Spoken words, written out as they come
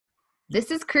This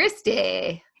is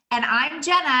Christy. And I'm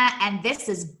Jenna, and this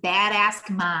is Badass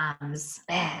Moms.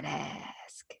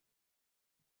 Badass.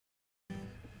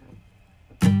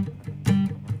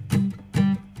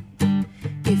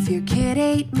 If your kid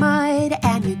ate mud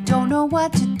and you don't know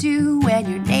what to do, and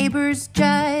your neighbors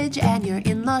judge and your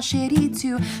in-laws shitty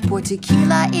too, pour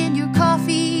tequila in your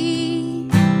coffee.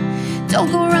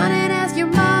 Don't go run and ask your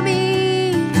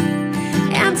mommy.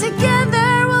 And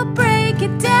together we'll break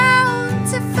it down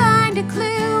to find a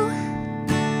clue.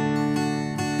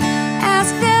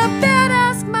 Ask the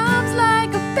badass moms like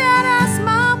a badass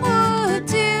mom would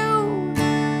do.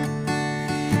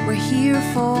 We're here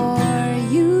for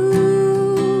you.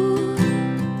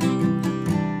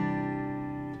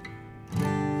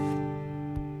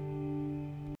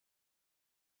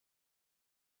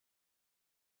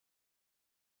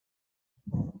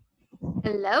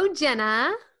 Hello,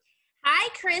 Jenna. Hi,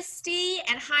 Christy,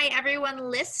 and hi,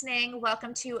 everyone listening.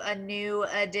 Welcome to a new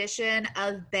edition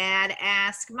of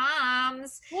Badass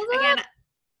Moms. Again,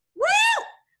 woo!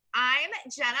 I'm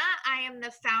Jenna. I am the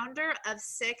founder of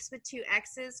 6 with 2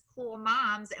 X's Cool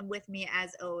Moms, and with me,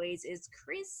 as always, is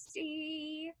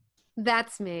Christy.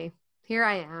 That's me. Here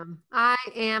I am. I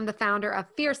am the founder of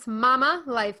Fierce Mama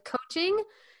Life Coaching,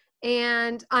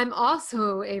 and I'm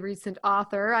also a recent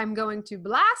author. I'm going to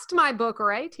blast my book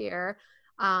right here.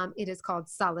 It is called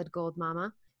Solid Gold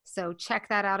Mama. So check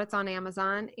that out. It's on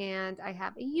Amazon. And I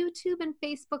have a YouTube and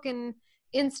Facebook and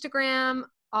Instagram,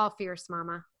 all Fierce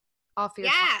Mama. All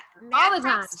Fierce Mama. All the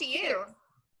time. To you.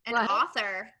 An What?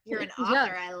 author. You're an author.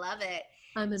 Yeah. I love it.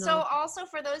 I'm an So author. also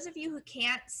for those of you who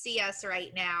can't see us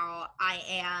right now, I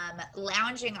am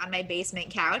lounging on my basement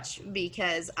couch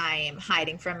because I am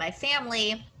hiding from my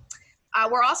family.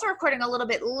 We're also recording a little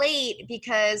bit late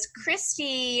because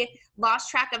Christy lost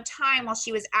track of time while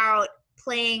she was out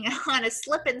playing on a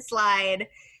slip and slide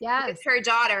Yes. with her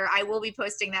daughter. I will be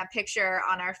posting that picture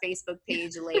on our Facebook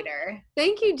page later.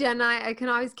 Thank you, Jenna. I can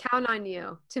always count on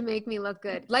you to make me look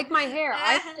good. Like my hair.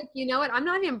 You know what? I'm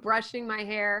not even brushing my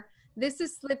hair. This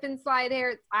is slip and slide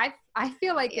hair. I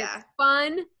feel like it's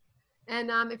fun. And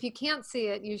if you can't see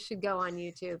it, you should go on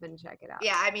YouTube and check it out.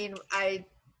 Yeah, I mean,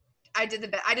 I did the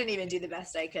best. I didn't even do the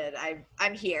best I could.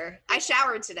 I'm here. I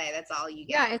showered today. That's all you get.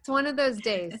 Yeah, it's one of those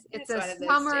days. It's a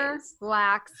summer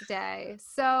lax day.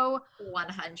 So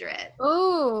 100.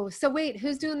 Oh, so wait,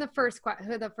 who's doing the first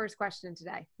question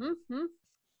today? The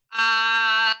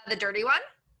dirty one.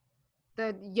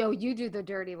 You do the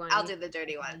dirty one. I'll do the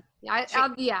dirty one. Yeah.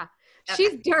 Okay.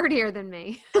 She's dirtier than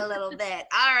me. A little bit.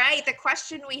 All right. The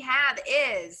question we have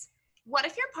is, what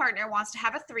if your partner wants to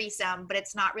have a threesome, but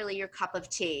it's not really your cup of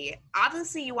tea?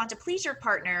 Obviously, you want to please your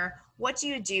partner. What do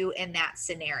you do in that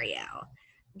scenario?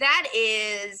 That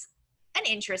is an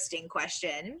interesting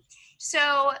question.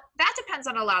 So that depends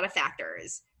on a lot of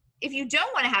factors. If you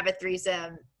don't want to have a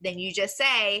threesome, then you just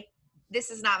say,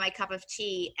 this is not my cup of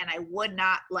tea, and I would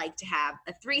not like to have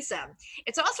a threesome.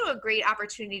 It's also a great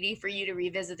opportunity for you to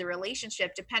revisit the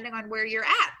relationship depending on where you're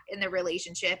at in the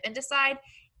relationship and decide,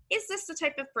 is this the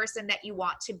type of person that you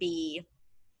want to be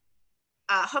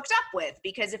hooked up with?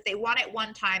 Because if they want it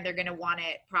one time, they're going to want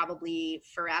it probably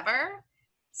forever.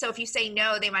 So if you say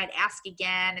no, they might ask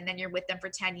again, and then you're with them for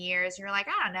 10 years. And you're like,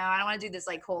 I don't know. I don't want to do this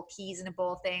like whole keys in a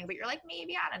bowl thing. But you're like,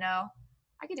 maybe, I don't know.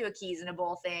 I could do a keys in a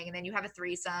bowl thing. And then you have a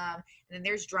threesome, and then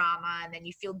there's drama, and then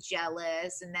you feel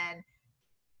jealous, and then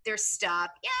there's stuff.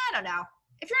 Yeah, I don't know.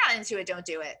 If you're not into it, don't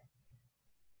do it.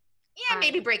 Yeah,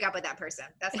 maybe break up with that person.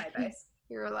 That's my advice.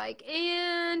 You're like,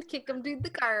 and kick them to the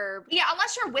curb. Yeah,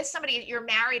 unless you're with somebody, you're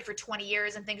married for 20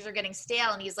 years and things are getting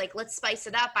stale, and he's like, let's spice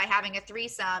it up by having a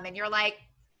threesome. And you're like,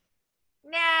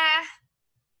 nah,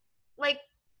 like,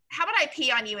 how about I pee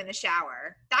on you in the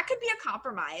shower? That could be a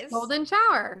compromise. Golden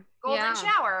shower.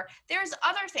 Shower. There's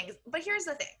other things. But here's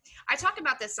the thing. I talk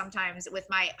about this sometimes with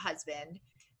my husband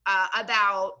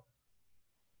about,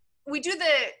 we do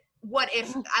the, what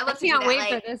if, I love to do that. Wait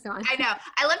for this one. I know.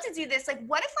 I love to do this. Like,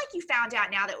 what if like you found out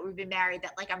now that we've been married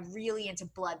that like I'm really into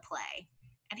blood play?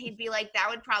 And he'd be like, that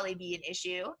would probably be an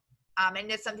issue.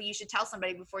 And it's something you should tell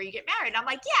somebody before you get married. And I'm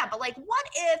like, yeah, but like, what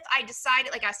if I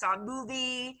decided, like I saw a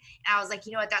movie and I was like,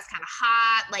 you know what, that's kind of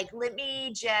hot. Like, let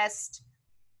me just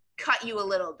cut you a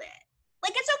little bit.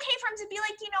 Like, it's okay for him to be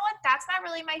like, you know what, that's not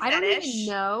really my fetish. I don't even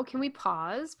know. Can we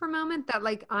pause for a moment? That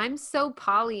like, I'm so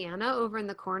Pollyanna over in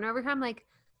the corner over here. I'm like,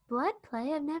 blood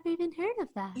play? I've never even heard of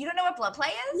that. You don't know what blood play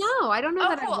is? No, I don't know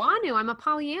that cool. I want to. I'm a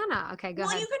Pollyanna. Okay, go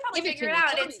ahead. Well, you could probably figure it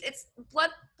out. It's blood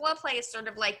play is sort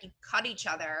of like you cut each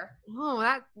other.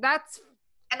 Oh, that's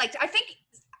and like I think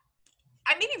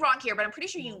I may be wrong here, but I'm pretty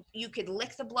sure you could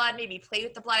lick the blood, maybe play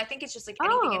with the blood. I think it's just like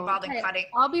anything involving okay. cutting.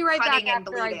 I'll be right cutting back and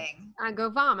after bleeding. I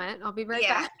go vomit. I'll be right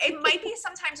Yeah, back. it might be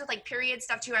sometimes with like period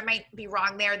stuff too. I might be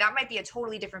wrong there. That might be a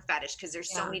totally different fetish because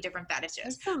there's so many different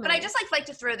fetishes. But I just like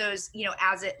to throw those,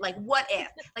 as it like what if?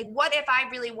 Like what if I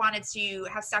really wanted to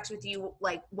have sex with you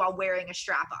like while wearing a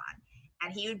strap on?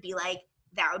 And he would be like,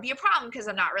 that would be a problem because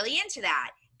I'm not really into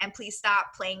that. And please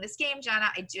stop playing this game,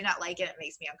 Jenna. I do not like it. It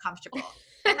makes me uncomfortable.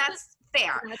 And that's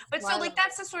fair. But so like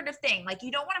that's the sort of thing. Like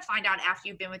you don't want to find out after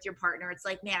you've been with your partner. It's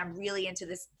like, man, I'm really into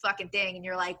this fucking thing. And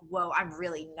you're like, whoa, I'm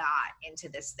really not into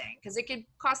this thing. Because it could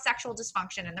cause sexual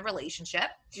dysfunction in the relationship.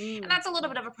 And that's a little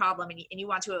bit of a problem. And you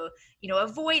want to,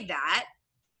 avoid that.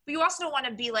 But you also don't want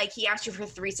to be like, he asked you for a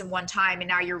threesome one time and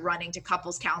now you're running to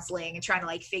couples counseling and trying to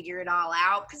like figure it all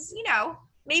out. Because,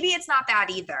 maybe it's not that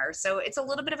either. So it's a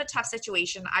little bit of a tough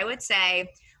situation. I would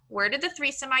say, where did the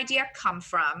threesome idea come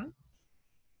from?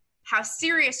 How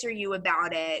serious are you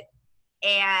about it?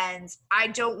 And I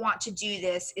don't want to do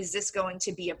this. Is this going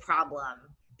to be a problem?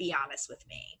 Be honest with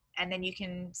me. And then you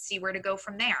can see where to go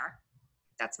from there.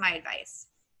 That's my advice.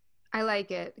 I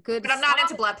like it. Good. But I'm not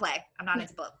into blood play. I'm not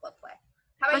into blood play.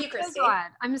 How about you, Christy?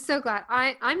 I'm so glad.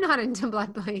 I'm not into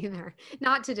blood play either.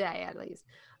 Not today, at least.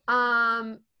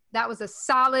 That was a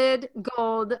solid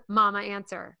gold mama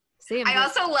answer. See, I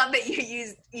also love that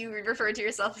you referred to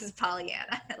yourself as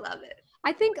Pollyanna. I love it.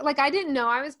 I think I didn't know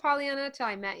I was Pollyanna till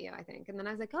I met you, I think. And then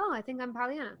I was like, oh, I think I'm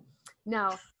Pollyanna.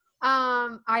 No.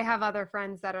 I have other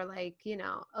friends that are like,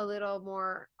 a little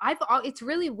more, it's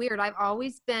really weird. I've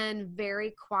always been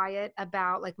very quiet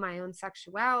about like my own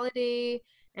sexuality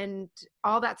and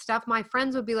all that stuff. My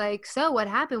friends would be like, so what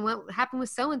happened? What happened with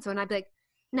so-and-so? And I'd be like,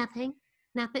 nothing.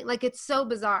 Like, it's so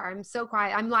bizarre. I'm so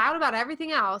quiet. I'm loud about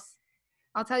everything else.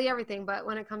 I'll tell you everything. But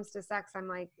when it comes to sex, I'm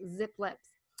like zip lips.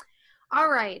 All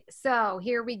right, so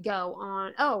here we go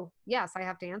on. Oh, yes, I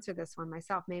have to answer this one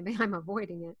myself. Maybe I'm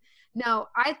avoiding it. No,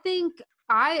 I think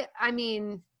I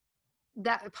mean,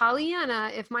 that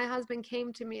Pollyanna, if my husband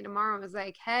came to me tomorrow and was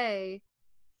like, hey,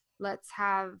 let's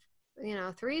have,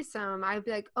 threesome, I'd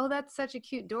be like, oh, that's such a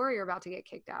cute door you're about to get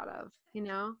kicked out of,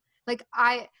 Like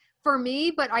for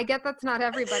me, but I get that's not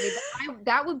everybody, but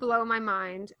that would blow my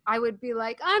mind. I would be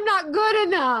like, I'm not good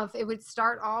enough. It would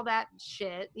start all that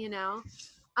shit,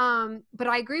 But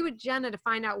I agree with Jenna to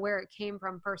find out where it came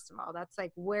from. First of all, that's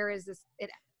like, where is this,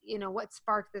 what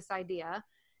sparked this idea?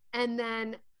 And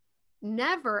then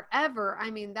never, ever,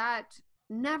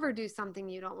 never do something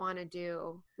you don't want to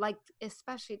do, like,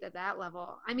 especially to that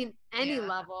level. Any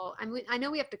level. I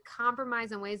know we have to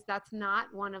compromise in ways. That's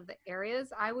not one of the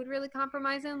areas I would really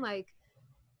compromise in. Like,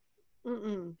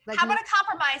 how about a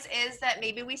compromise is that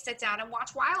maybe we sit down and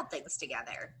watch Wild Things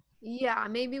together? Yeah,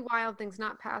 maybe Wild Things,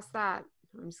 not past that.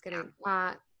 I'm just kidding.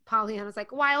 Pollyanna's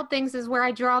like, Wild Things is where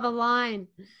I draw the line.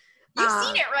 You've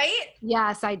seen it, right?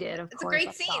 Yes, I did. Of course. It's a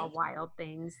great scene. Saw Wild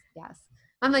Things. Yes.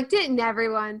 I'm like, didn't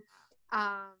everyone?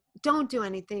 Don't do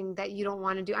anything that you don't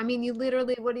want to do. You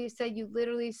literally, what do you say? You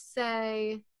literally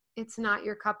say it's not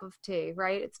your cup of tea,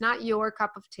 right? It's not your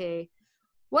cup of tea.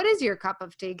 What is your cup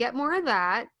of tea? Get more of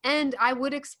that. And I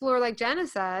would explore, like Jenna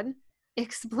said,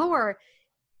 explore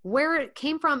where it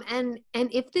came from, and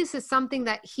if this is something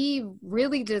that he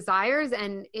really desires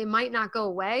and it might not go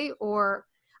away. Or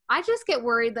I just get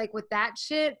worried, like, with that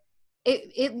shit,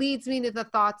 it leads me to the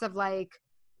thoughts of, like,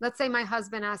 let's say my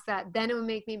husband asked that, then it would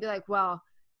make me be like, well,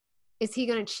 is he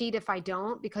going to cheat if I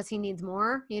don't because he needs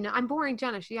more? I'm boring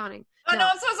Jenna. She's yawning. Oh, no,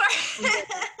 I'm so sorry.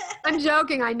 I'm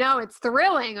joking. I know it's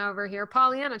thrilling over here.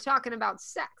 Pollyanna talking about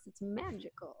sex. It's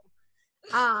magical.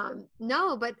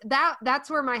 No, but that's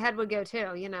where my head would go too,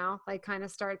 like, kind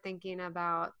of start thinking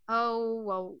about, oh,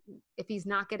 well, if he's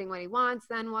not getting what he wants,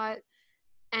 then what?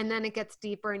 And then it gets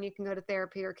deeper and you can go to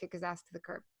therapy or kick his ass to the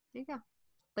curb. There you go.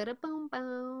 Bada boom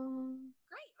boom.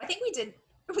 Great. I think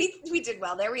we did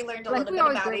well there. We learned a little bit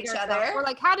about each other. We're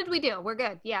like, how did we do? We're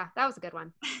good. Yeah, that was a good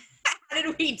one. How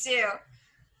did we do?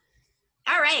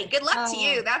 All right. Good luck to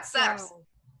you. That sucks.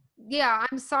 Yeah,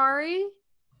 I'm sorry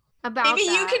about Maybe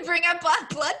that. You could bring up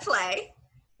blood play.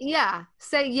 Yeah.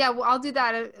 Say, yeah, well, I'll do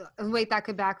that. Wait, that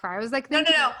could backfire. I was like, no.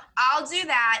 I'll do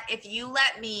that if you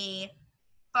let me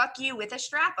fuck you with a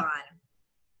strap on.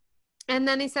 And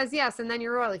then he says yes, and then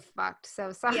you're really fucked.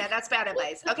 So sorry. Yeah, that's bad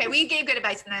advice. Okay, we gave good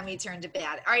advice, and then we turned to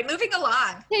bad. All right, moving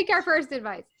along. Take our first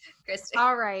advice. Christy.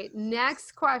 All right,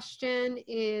 next question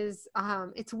is,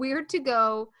 it's weird to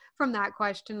go from that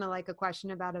question to like a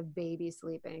question about a baby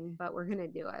sleeping, but we're going to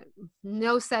do it.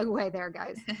 No segue there,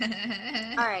 guys.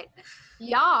 All right,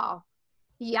 y'all,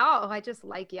 Y'all, I just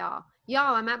like y'all.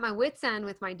 Y'all, I'm at my wit's end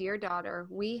with my dear daughter.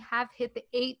 We have hit the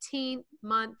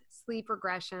 18-month sleep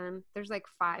regression. There's like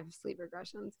 5 sleep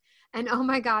regressions. And oh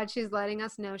my God, she's letting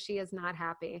us know she is not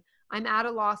happy. I'm at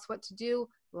a loss what to do.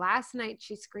 Last night,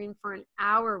 she screamed for an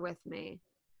hour with me.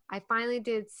 I finally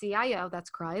did CIO, that's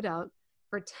cry it out,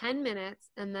 for 10 minutes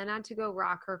and then had to go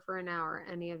rock her for an hour.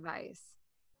 Any advice?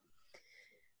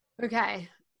 Okay,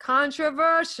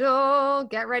 controversial.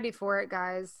 Get ready for it,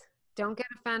 guys. Don't get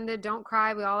offended. Don't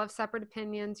cry. We all have separate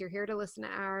opinions. You're here to listen to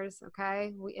ours,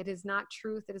 okay? It is not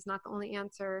truth. It is not the only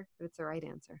answer, but it's the right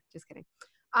answer. Just kidding.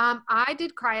 I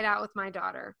did cry it out with my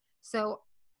daughter. So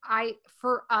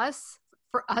for us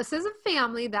as a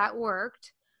family, that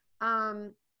worked.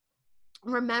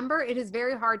 Remember, it is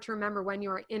very hard to remember when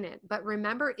you're in it, but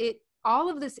remember all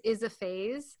of this is a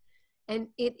phase and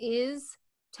it is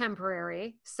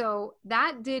temporary. So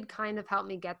that did kind of help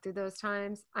me get through those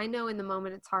times. I know in the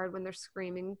moment it's hard when they're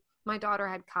screaming. My daughter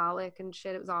had colic and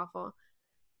shit. It was awful.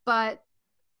 But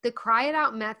the cry it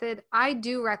out method, I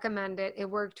do recommend it. It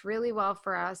worked really well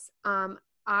for us.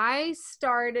 I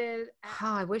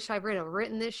wish I'd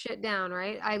written this shit down,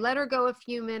 right? I let her go a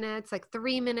few minutes, like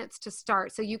 3 minutes to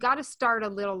start. So you got to start a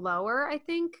little lower, I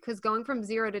think, because going from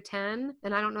 0 to 10,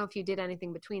 and I don't know if you did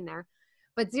anything between there,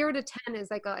 but 0 to 10 is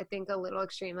like, I think a little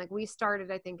extreme. Like we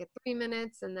started, I think at 3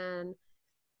 minutes and then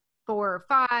 4 or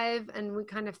 5, and we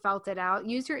kind of felt it out.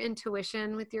 Use your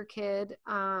intuition with your kid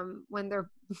when they're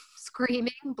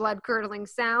screaming, blood curdling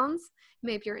sounds.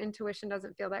 Maybe your intuition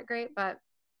doesn't feel that great, but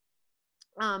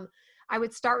I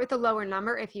would start with a lower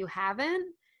number if you haven't,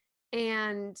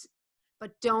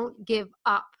 but don't give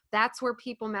up. That's where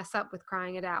people mess up with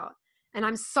crying it out. And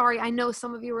I'm sorry, I know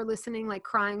some of you are listening, like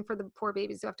crying for the poor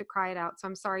babies who have to cry it out. So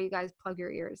I'm sorry, you guys, plug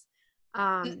your ears.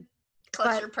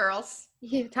 Clutch your pearls.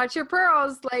 Yeah, touch your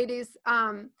pearls, ladies.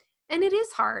 And it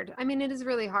is hard. I mean, it is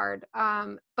really hard.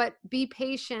 But be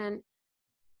patient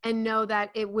and know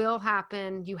that it will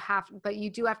happen. But you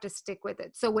do have to stick with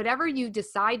it. So whatever you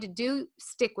decide to do,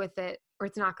 stick with it or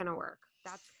it's not going to work.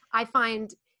 I find,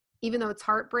 even though it's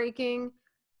heartbreaking,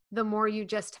 the more you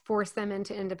just force them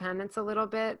into independence a little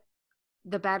bit,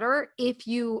 the better. If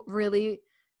you really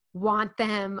want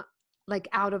them like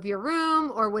out of your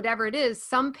room or whatever it is,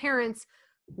 some parents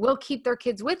will keep their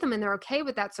kids with them and they're okay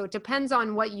with that. So it depends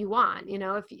on what you want. You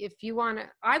know, if you want to,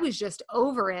 I was just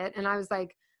over it and I was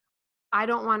like, I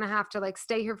don't want to have to like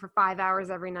stay here for 5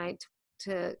 hours every night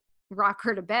to rock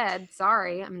her to bed.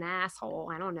 Sorry, I'm an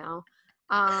asshole. I don't know.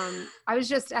 I was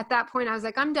just at that point, I was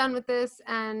like, I'm done with this.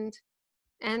 And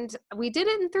we did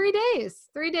it in 3 days.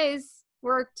 3 days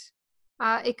worked.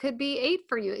 It could be 8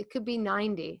 for you. It could be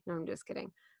 90. No, I'm just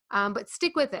kidding. But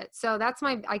stick with it. So that's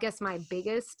I guess my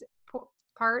biggest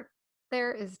part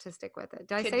there is to stick with it.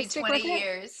 Did I say stick with it? 20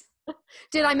 years.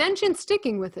 Did I mention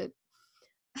sticking with it?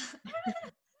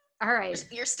 All right.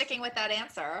 You're sticking with that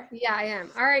answer. Yeah, I am.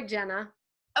 All right, Jenna.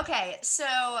 Okay, so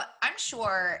I'm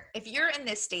sure if you're in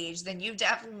this stage, then you've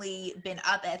definitely been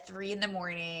up at 3 a.m,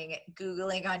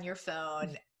 Googling on your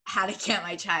phone how to get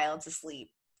my child to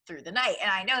sleep through the night. And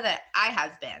I know that I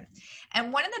have been.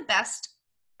 And one of the best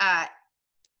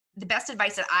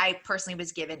advice that I personally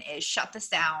was given is shut the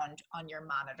sound on your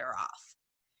monitor off.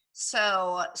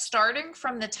 So starting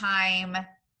from the time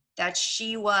that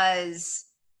she was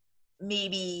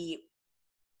maybe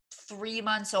 3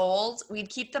 months old, we'd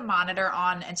keep the monitor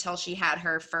on until she had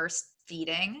her first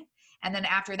feeding. And then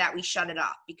after that, we shut it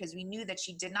off because we knew that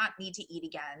she did not need to eat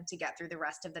again to get through the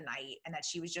rest of the night and that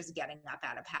she was just getting up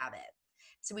out of habit.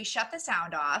 So we shut the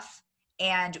sound off,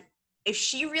 and if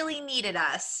she really needed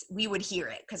us, we would hear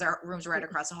it because our rooms were right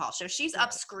across the hall. So if she's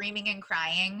up screaming and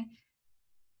crying,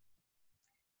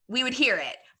 we would hear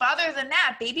it. But other than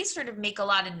that, babies sort of make a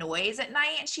lot of noise at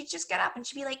night, and she'd just get up and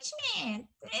she'd be like, and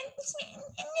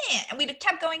we'd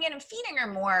kept going in and feeding her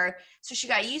more. So she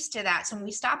got used to that. So when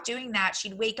we stopped doing that,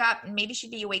 she'd wake up and maybe she'd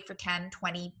be awake for 10,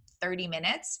 20, 30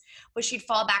 minutes, but she'd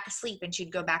fall back asleep and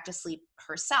she'd go back to sleep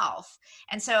herself.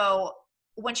 And so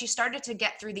when she started to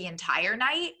get through the entire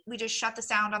night, we just shut the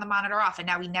sound on the monitor off, and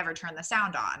now we never turn the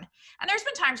sound on. And there's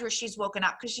been times where she's woken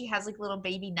up because she has like little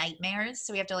baby nightmares,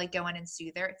 so we have to like go in and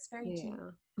soothe her. It's very cute.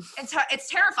 It's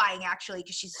terrifying actually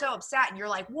because she's so upset, and you're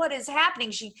like, what is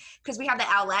happening? Because we have the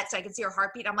owlet, so I can see her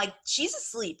heartbeat. I'm like, she's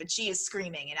asleep and she is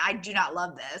screaming, and I do not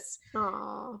love this.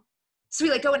 Aww. So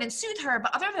we like go in and soothe her,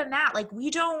 but other than that, like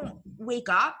we don't wake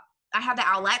up. I have the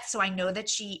owlet, so I know that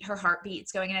her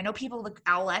heartbeat's going. And I know people, the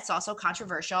owlet's also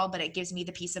controversial, but it gives me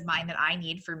the peace of mind that I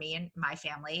need for me and my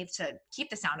family to keep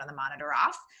the sound on the monitor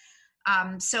off.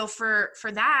 So for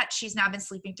that, she's now been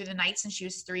sleeping through the night since she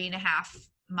was 3.5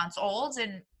 months old.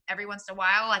 And every once in a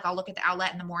while, like I'll look at the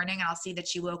outlet in the morning and I'll see that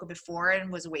she woke up before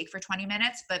and was awake for 20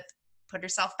 minutes, but put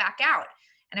herself back out.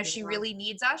 And if she really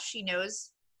needs us, she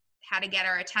knows how to get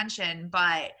our attention.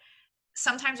 But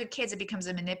sometimes with kids, it becomes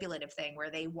a manipulative thing where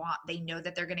they know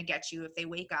that they're going to get you if they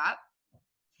wake up.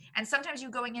 And sometimes you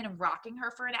going in and rocking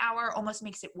her for an hour almost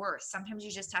makes it worse. Sometimes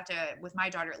you just have to, with my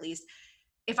daughter at least,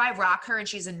 if I rock her and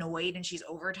she's annoyed and she's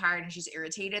overtired and she's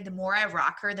irritated, the more I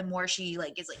rock her, the more she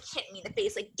like is like hitting me in the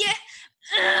face, like,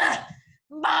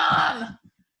 mom.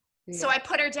 Yeah. So I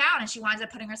put her down and she winds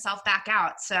up putting herself back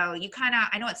out. So you kind of,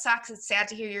 I know it sucks. It's sad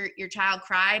to hear your child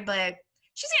cry, but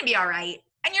she's going to be all right.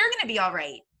 And you're going to be all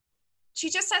right. She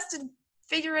just has to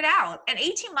figure it out. And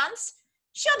 18 months,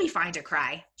 she'll be fine to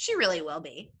cry. She really will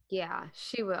be. Yeah,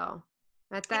 she will.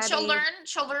 At that and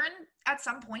she'll learn at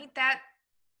some point that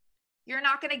you're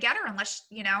not going to get her unless,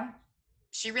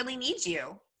 she really needs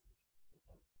you.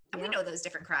 And we know those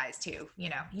different cries too.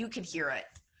 You can hear it.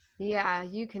 Yeah,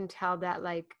 you can tell that,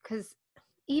 like, because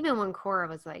even when Cora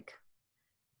was like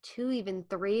 2, even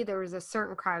 3, there was a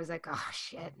certain cry. I was like, oh,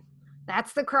 shit.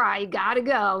 That's the cry. You got to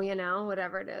go,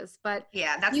 whatever it is. But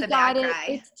yeah, that's the bad cry.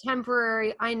 It's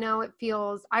temporary. I know it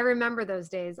feels, I remember those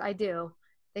days. I do.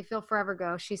 They feel forever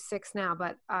ago. She's 6 now,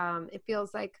 but it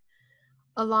feels like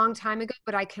a long time ago.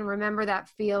 But I can remember that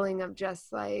feeling of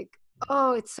just like,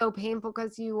 oh, it's so painful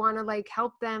because you want to like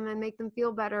help them and make them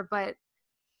feel better. But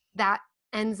that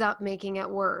ends up making it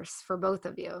worse for both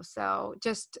of you. So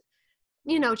just,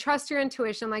 trust your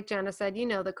intuition. Like Jenna said,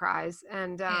 the cries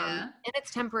and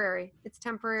it's temporary. It's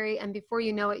temporary. And before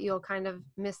you know it, you'll kind of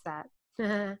miss that.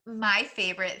 My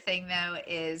favorite thing though,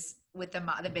 is with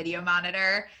the video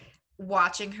monitor,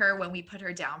 watching her when we put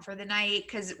her down for the night.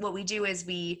 Cause what we do is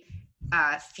we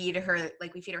feed her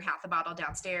half the bottle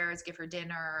downstairs, give her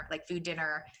dinner, like food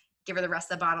dinner, give her the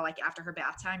rest of the bottle, like after her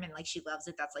bath time. And like, she loves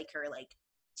it. That's like her like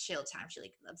chill time. She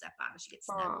like loves that bottle. She gets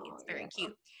snuggly. It's very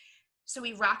cute. So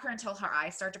we rock her until her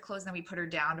eyes start to close, and then we put her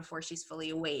down before she's fully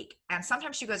awake. And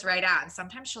sometimes she goes right out, and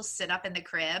sometimes she'll sit up in the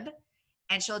crib,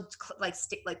 and she'll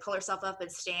pull herself up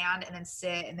and stand, and then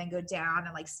sit, and then go down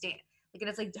and like stand. Like, and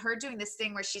it's like her doing this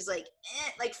thing where she's like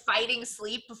fighting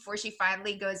sleep before she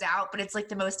finally goes out. But it's like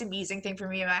the most amusing thing for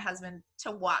me and my husband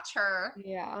to watch her.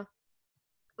 Yeah.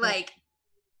 Like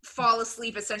fall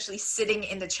asleep essentially sitting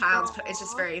in the child's it's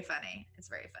just very funny. It's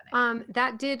very funny.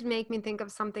 That did make me think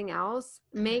of something else.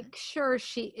 Make sure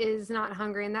she is not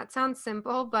hungry, and that sounds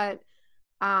simple, but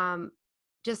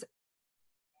just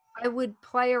I would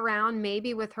play around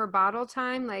maybe with her bottle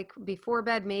time, like before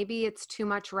bed. Maybe it's too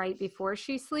much right before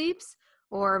she sleeps,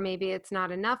 or maybe it's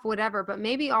not enough, whatever. But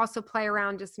maybe also play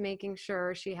around just making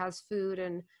sure she has food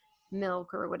and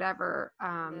milk or whatever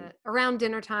around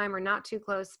dinner time, or not too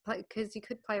close, because you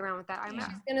could play around with that. She's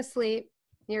gonna sleep,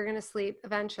 you're gonna sleep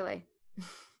eventually.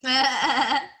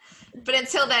 But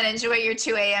until then, enjoy your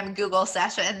 2 a.m. Google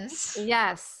sessions.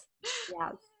 Yes.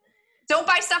 Don't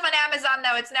buy stuff on Amazon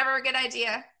though. It's never a good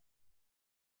idea.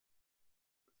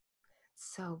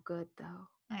 So good though.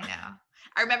 I know.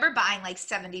 I remember buying like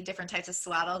 70 different types of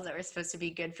swaddles that were supposed to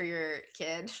be good for your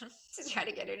kid to try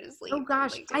to get her to sleep. Oh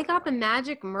gosh, I got the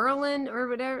Magic Merlin or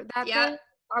whatever that thing.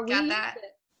 Got that.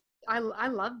 I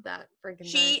love that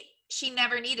freaking She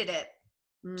never needed it.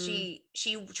 She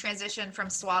transitioned from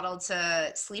swaddle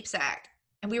to sleep sack,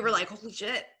 and we were like, holy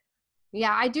shit.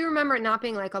 Yeah, I do remember it not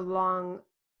being like a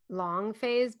long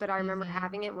phase, but I remember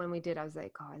having it when we did. I was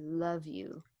like, oh, I love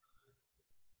you.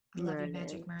 I love you,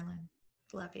 Magic Merlin.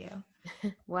 Love you.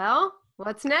 Well,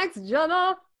 what's next,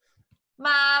 Jenna?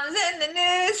 Mom's in the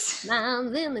news.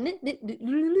 Mom's in the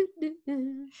news.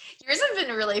 Yours have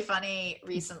been really funny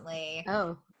recently.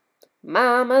 Oh.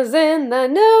 Mama's in the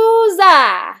news.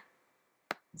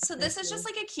 So this is just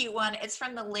like a cute one. It's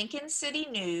from the Lincoln City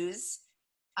News.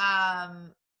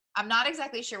 I'm not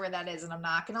exactly sure where that is, and I'm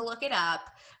not going to look it up.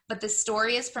 But the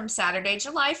story is from Saturday,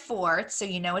 July 4th. So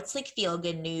it's like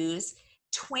feel-good news.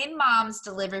 Twin moms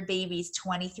deliver babies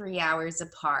 23 hours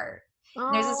apart.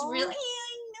 There's this really,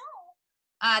 I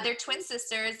know. They're twin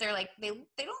sisters. They're like, they don't,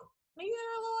 maybe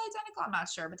they're a little identical. I'm not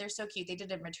sure, but they're so cute. They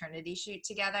did a maternity shoot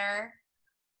together,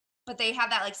 but they have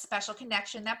that like special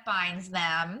connection that binds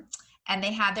them. And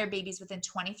they had their babies within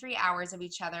 23 hours of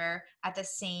each other at the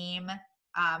same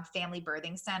family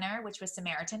birthing center, which was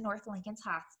Samaritan North Lincoln's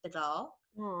Hospital.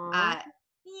 I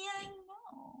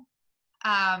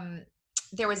know.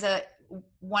 There was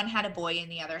one had a boy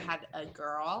and the other had a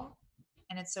girl,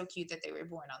 and it's so cute that they were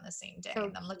born on the same day. So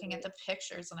and I'm looking at the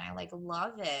pictures and I like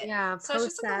love it. Yeah, so it's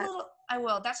just like a little. I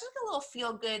will. That's just like a little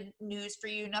feel good news for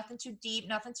you. Nothing too deep,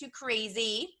 nothing too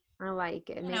crazy. I like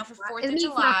it. For 4th of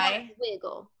July.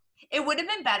 Wiggle. It would have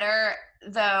been better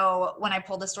though when I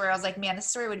pulled the story. I was like, man, this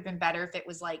story would have been better if it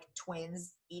was like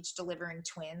twins, each delivering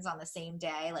twins on the same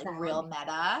day, like real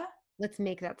meta. Let's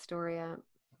make that story up.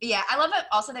 Yeah, I love it.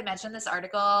 Also, they mentioned this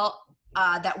article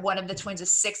that one of the twins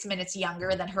is 6 minutes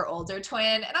younger than her older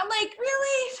twin, and I'm like,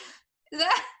 really?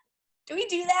 Do we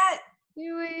do that?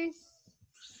 Do we?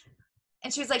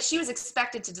 And she was like, she was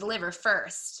expected to deliver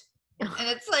first. And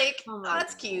it's like, oh,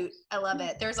 that's cute. I love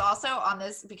it. There's also on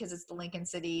this, because it's the Lincoln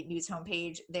City News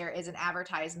homepage, there is an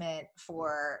advertisement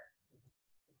for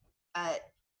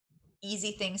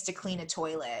easy things to clean a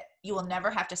toilet. You will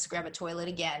never have to scrub a toilet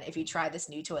again if you try this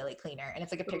new toilet cleaner. And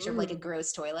it's like a picture of like a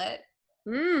gross toilet.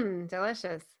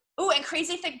 Delicious. Oh, and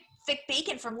crazy thick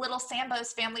bacon from Little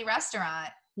Sambo's Family Restaurant.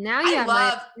 Now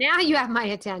you have my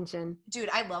attention. Dude,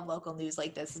 I love local news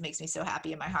like this. It makes me so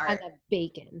happy in my heart. I love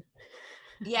bacon.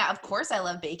 Yeah, of course I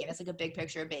love bacon. It's like a big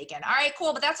picture of bacon. All right,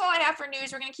 cool. But that's all I have for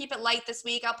news. We're going to keep it light this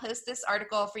week. I'll post this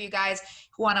article for you guys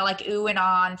who want to like ooh and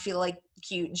on, feel like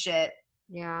cute and shit.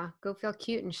 Yeah, go feel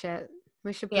cute and shit.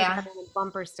 We should put that on a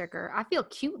bumper sticker. I feel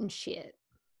cute and shit.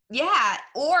 Yeah,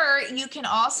 or you can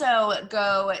also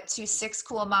go to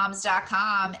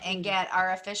sixcoolmoms.com and get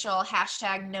our official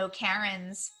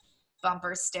 #NoKarens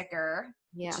bumper sticker.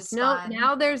 Yeah.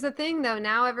 Now there's a thing though.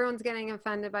 Now everyone's getting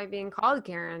offended by being called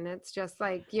Karen. It's just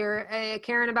like you're a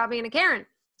Karen about being a Karen.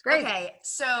 It's great. Okay,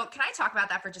 so can I talk about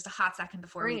that for just a hot second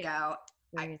before we go?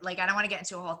 I don't want to get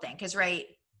into a whole thing because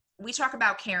we talk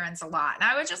about Karens a lot, and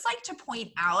I would just like to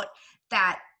point out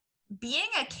that being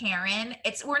a Karen,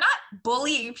 we're not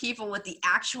bullying people with the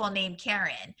actual name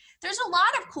Karen. There's a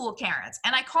lot of cool Karens,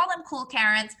 and I call them cool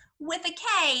Karens with a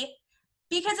K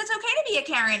because it's okay to be a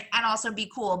Karen and also be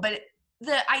cool. But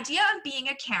the idea of being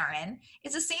a Karen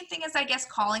is the same thing as, I guess,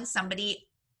 calling somebody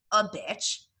a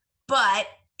bitch, but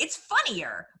it's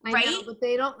funnier, right? I know, but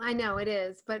I know it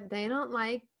is, but they don't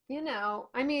like,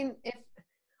 I mean, if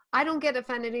I don't get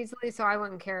offended easily, so I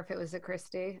wouldn't care if it was a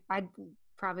Christy. I'd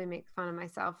probably make fun of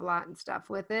myself a lot and stuff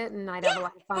with it, and I'd have a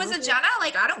lot of fun. If it was a Jenna,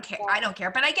 like, I don't care. I don't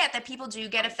care, but I get that people do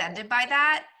get offended by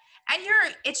that, and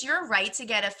it's your right to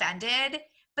get offended,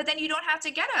 but then you don't have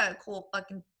to get a cool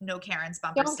No Karen's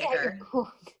bumper sticker.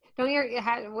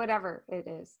 Whatever it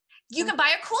is. You can buy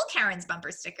a cool Karen's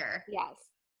bumper sticker. Yes.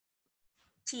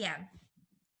 TM.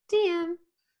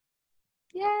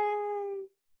 Yay.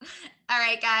 All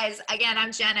right, guys. Again,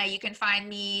 I'm Jenna. You can find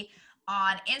me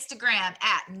on Instagram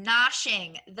at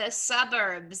Noshing the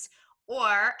Suburbs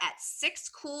or at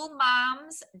sixcoolmoms.com.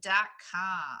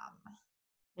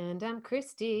 And I'm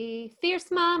Christy, Fierce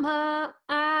Mama.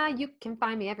 You can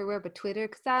find me everywhere but Twitter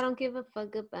because I don't give a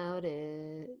fuck about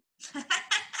it.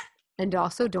 And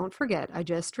also, don't forget, I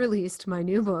just released my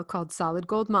new book called Solid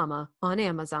Gold Mama on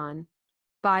Amazon.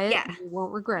 Buy it. Yeah. You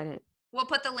won't regret it. We'll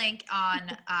put the link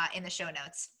on in the show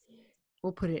notes.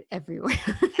 We'll put it everywhere.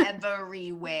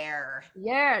 Everywhere.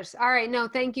 Yes. All right. No,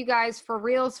 thank you guys for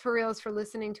reals for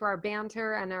listening to our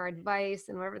banter and our advice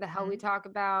and whatever the hell we talk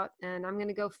about. And I'm going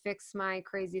to go fix my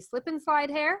crazy slip and slide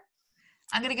hair.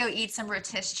 I'm going to go eat some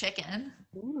rotisserie chicken.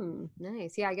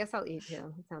 Nice. Yeah, I guess I'll eat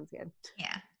too. That sounds good.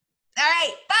 Yeah. All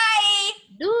right. Bye.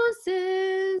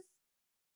 Deuces.